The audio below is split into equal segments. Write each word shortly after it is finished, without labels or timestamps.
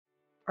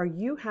Are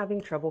you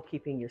having trouble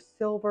keeping your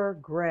silver,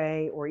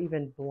 gray, or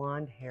even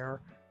blonde hair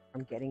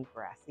from getting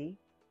brassy?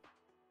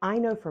 I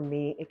know for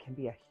me, it can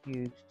be a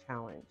huge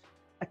challenge.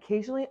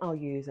 Occasionally, I'll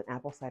use an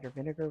apple cider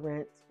vinegar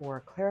rinse or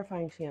a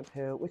clarifying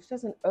shampoo, which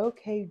does an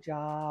okay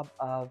job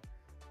of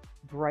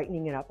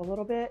brightening it up a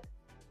little bit.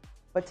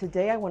 But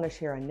today, I want to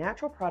share a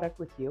natural product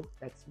with you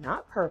that's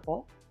not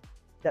purple,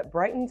 that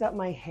brightens up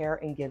my hair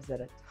and gives it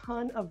a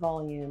ton of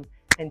volume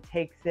and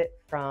takes it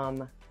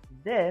from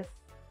this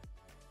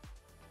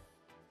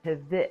to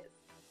this.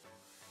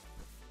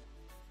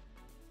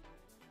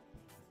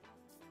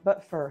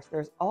 But first,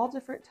 there's all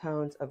different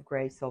tones of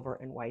gray, silver,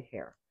 and white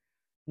hair.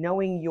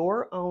 Knowing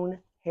your own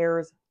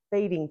hair's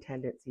fading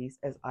tendencies,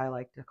 as I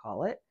like to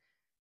call it,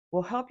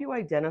 will help you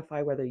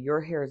identify whether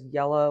your hair is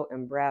yellow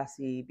and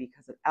brassy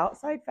because of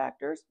outside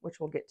factors,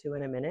 which we'll get to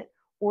in a minute,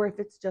 or if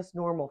it's just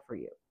normal for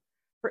you.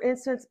 For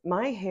instance,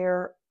 my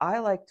hair, I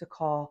like to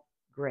call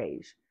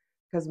grayish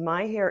because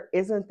my hair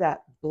isn't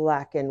that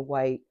black and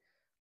white,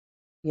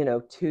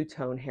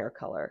 two-tone hair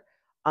color.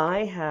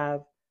 I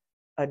have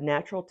a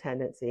natural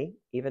tendency,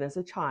 even as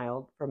a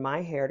child, for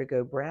my hair to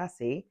go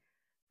brassy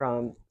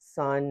from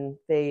sun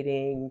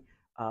fading,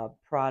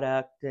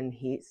 product and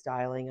heat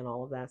styling and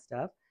all of that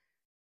stuff.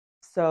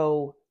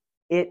 So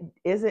it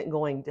isn't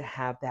going to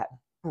have that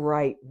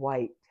bright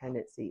white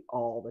tendency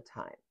all the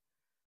time.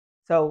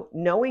 So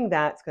knowing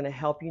that's going to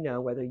help you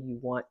know whether you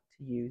want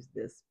to use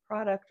this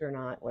product or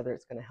not, whether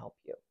it's going to help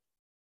you.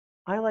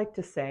 I like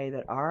to say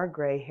that our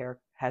gray hair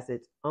has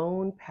its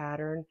own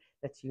pattern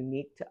that's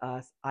unique to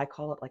us. I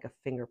call it like a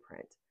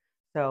fingerprint.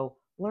 So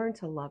learn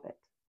to love it.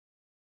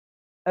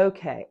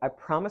 Okay, I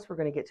promise we're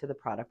going to get to the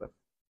product, but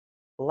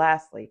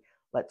lastly,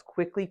 let's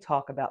quickly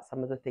talk about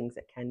some of the things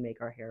that can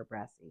make our hair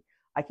brassy.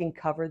 I can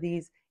cover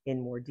these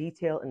in more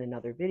detail in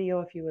another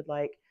video if you would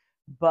like,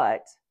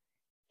 but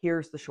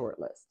here's the short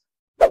list.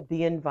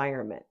 The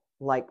environment,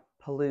 like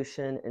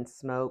pollution and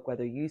smoke,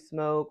 whether you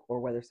smoke or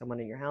whether someone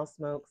in your house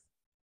smokes.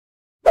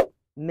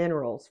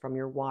 Minerals from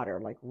your water,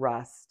 like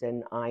rust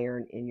and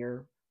iron in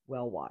your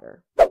well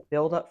water.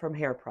 Buildup from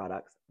hair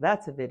products.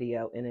 That's a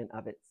video in and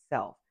of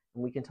itself,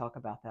 and we can talk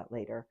about that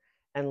later.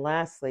 And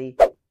lastly,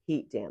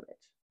 heat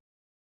damage.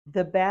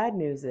 The bad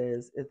news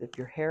is if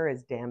your hair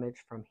is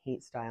damaged from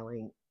heat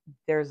styling,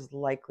 there's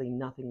likely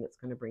nothing that's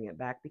going to bring it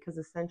back because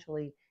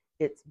essentially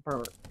it's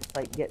burnt. It's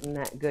like getting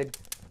that good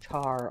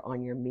char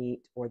on your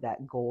meat or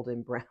that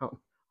golden brown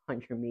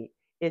on your meat.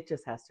 It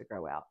just has to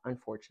grow out,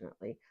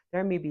 unfortunately.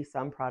 There may be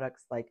some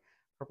products like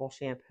purple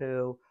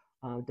shampoo,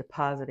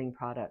 depositing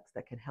products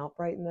that can help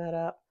brighten that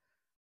up,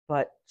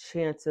 but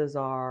chances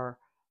are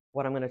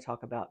what I'm going to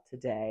talk about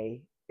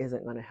today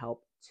isn't going to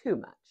help too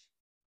much.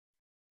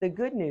 The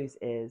good news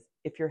is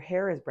if your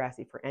hair is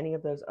brassy for any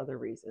of those other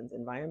reasons,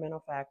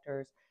 environmental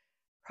factors,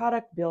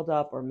 product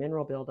buildup, or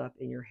mineral buildup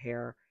in your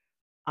hair,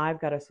 I've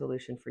got a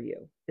solution for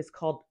you. It's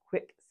called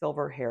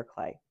Quicksilver Hair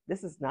Clay.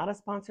 This is not a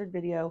sponsored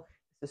video.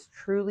 This is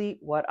truly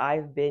what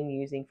I've been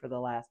using for the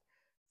last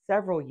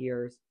several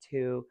years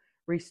to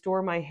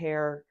restore my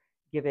hair,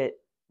 give it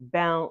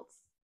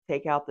bounce,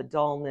 take out the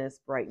dullness,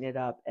 brighten it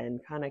up,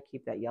 and kind of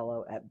keep that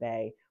yellow at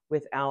bay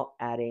without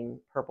adding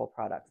purple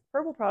products.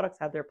 Purple products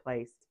have their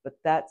place, but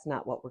that's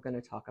not what we're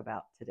going to talk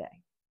about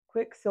today.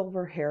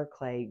 Quicksilver Hair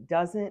Clay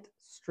doesn't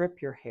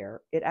strip your hair.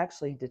 It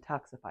actually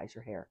detoxifies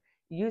your hair.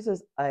 It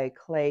uses a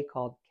clay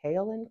called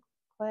kaolin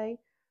clay.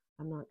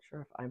 I'm not sure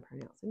if I'm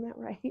pronouncing that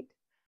right,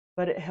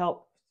 but it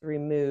helps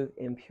remove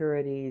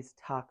impurities,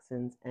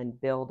 toxins, and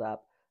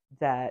buildup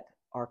that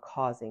are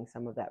causing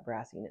some of that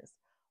brassiness.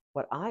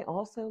 What I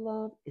also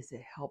love is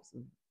it helps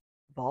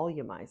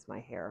volumize my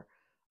hair,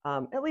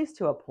 at least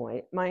to a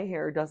point. My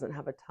hair doesn't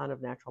have a ton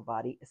of natural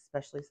body,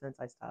 especially since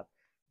I stopped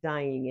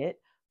dyeing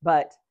it,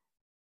 but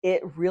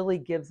it really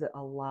gives it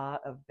a lot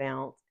of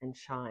bounce and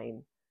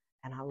shine,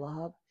 and I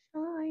love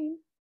shine.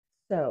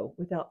 So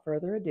without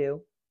further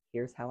ado,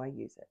 here's how I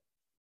use it.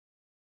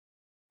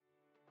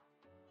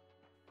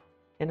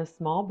 In a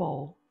small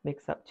bowl,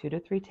 mix up 2 to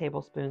 3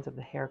 tablespoons of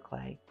the hair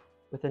clay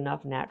with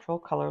enough natural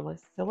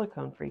colorless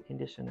silicone-free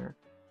conditioner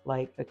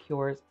like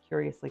Acure's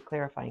Curiously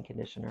Clarifying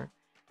Conditioner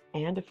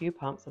and a few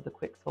pumps of the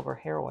Quicksilver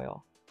hair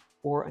oil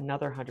or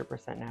another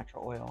 100%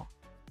 natural oil.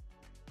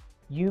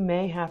 You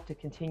may have to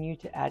continue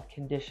to add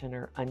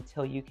conditioner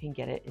until you can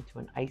get it into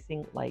an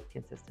icing-like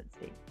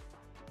consistency.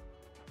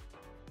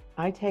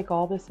 I take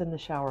all this in the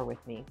shower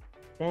with me.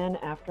 Then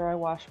after I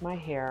wash my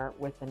hair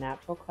with the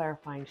natural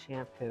clarifying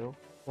shampoo,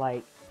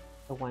 like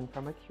the one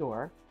from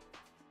Acure,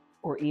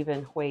 or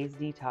even Hui's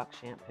Detox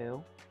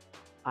shampoo,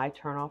 I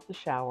turn off the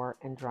shower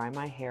and dry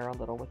my hair a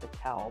little with a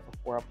towel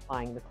before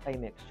applying the clay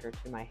mixture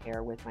to my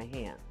hair with my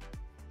hands.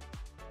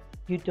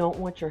 You don't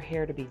want your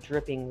hair to be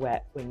dripping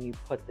wet when you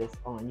put this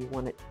on. You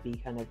want it to be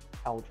kind of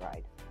towel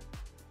dried.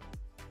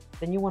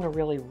 Then you want to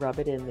really rub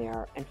it in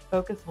there and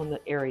focus on the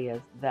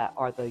areas that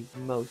are the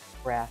most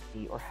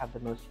brassy or have the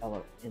most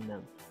yellow in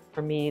them.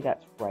 For me,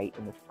 that's right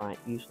in the front,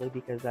 usually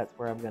because that's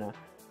where I'm going to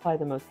apply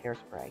the most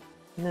hairspray.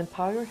 And then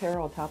pile your hair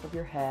on top of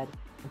your head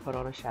and put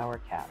on a shower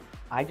cap.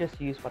 I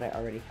just use what I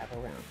already have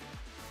around.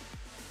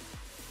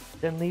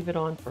 Then leave it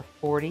on for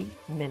 40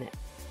 minutes.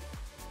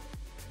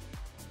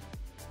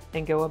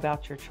 And go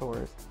about your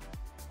chores.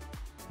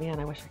 Man,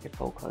 I wish I could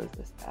fold clothes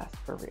this fast,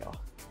 for real.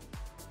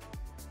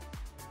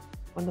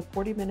 When the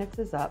 40 minutes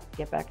is up,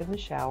 get back in the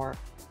shower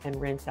and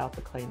rinse out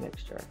the clay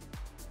mixture.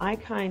 I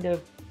kind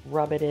of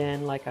rub it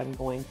in like I'm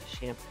going to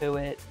shampoo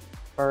it.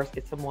 First,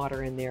 get some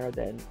water in there,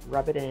 then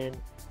rub it in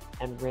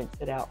and rinse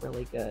it out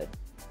really good.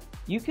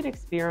 You can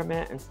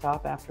experiment and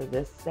stop after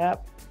this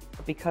step,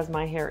 but because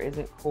my hair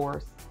isn't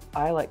coarse,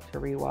 I like to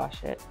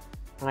rewash it,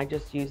 and I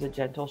just use a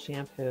gentle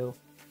shampoo,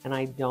 and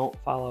I don't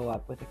follow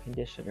up with a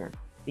conditioner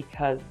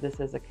because this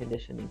is a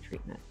conditioning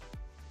treatment.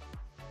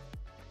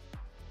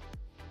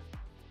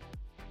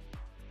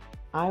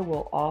 I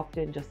will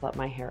often just let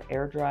my hair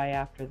air dry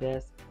after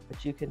this,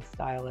 but you can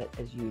style it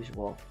as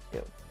usual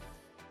too.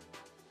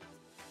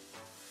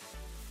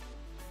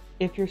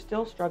 If you're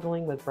still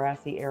struggling with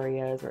brassy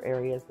areas or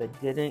areas that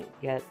didn't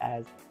get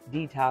as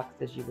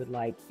detoxed as you would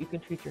like, you can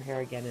treat your hair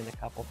again in a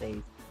couple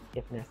days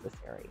if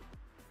necessary.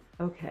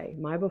 Okay,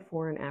 my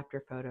before and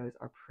after photos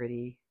are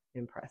pretty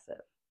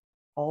impressive.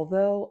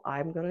 Although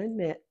I'm going to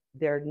admit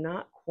they're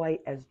not quite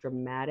as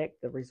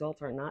dramatic, the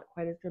results are not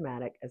quite as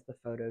dramatic as the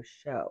photos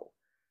show.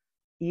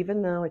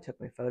 Even though I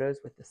took my photos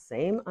with the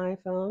same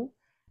iPhone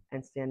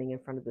and standing in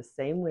front of the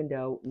same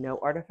window, no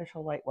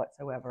artificial light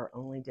whatsoever,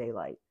 only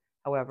daylight.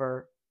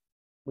 However,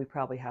 we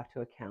probably have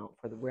to account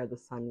for where the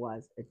sun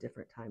was at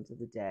different times of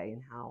the day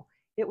and how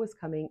it was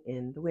coming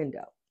in the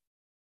window.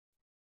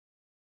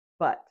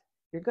 But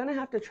you're going to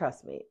have to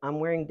trust me. I'm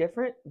wearing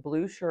different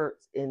blue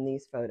shirts in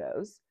these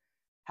photos.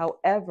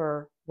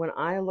 However, when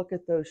I look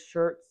at those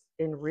shirts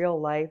in real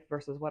life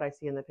versus what I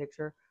see in the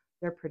picture,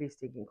 they're pretty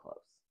stinking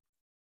close.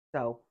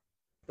 So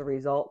the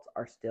results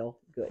are still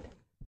good.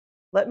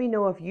 Let me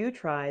know if you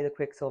try the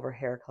Quicksilver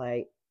Hair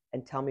Clay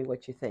and tell me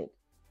what you think.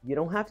 You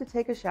don't have to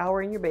take a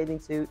shower in your bathing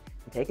suit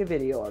and take a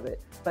video of it,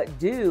 but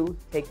do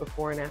take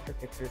before and after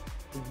pictures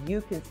so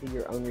you can see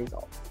your own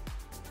results.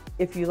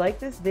 If you like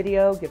this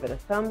video, give it a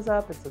thumbs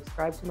up and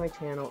subscribe to my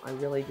channel. I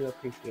really do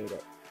appreciate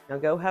it. Now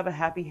go have a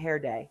happy hair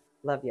day.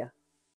 Love ya.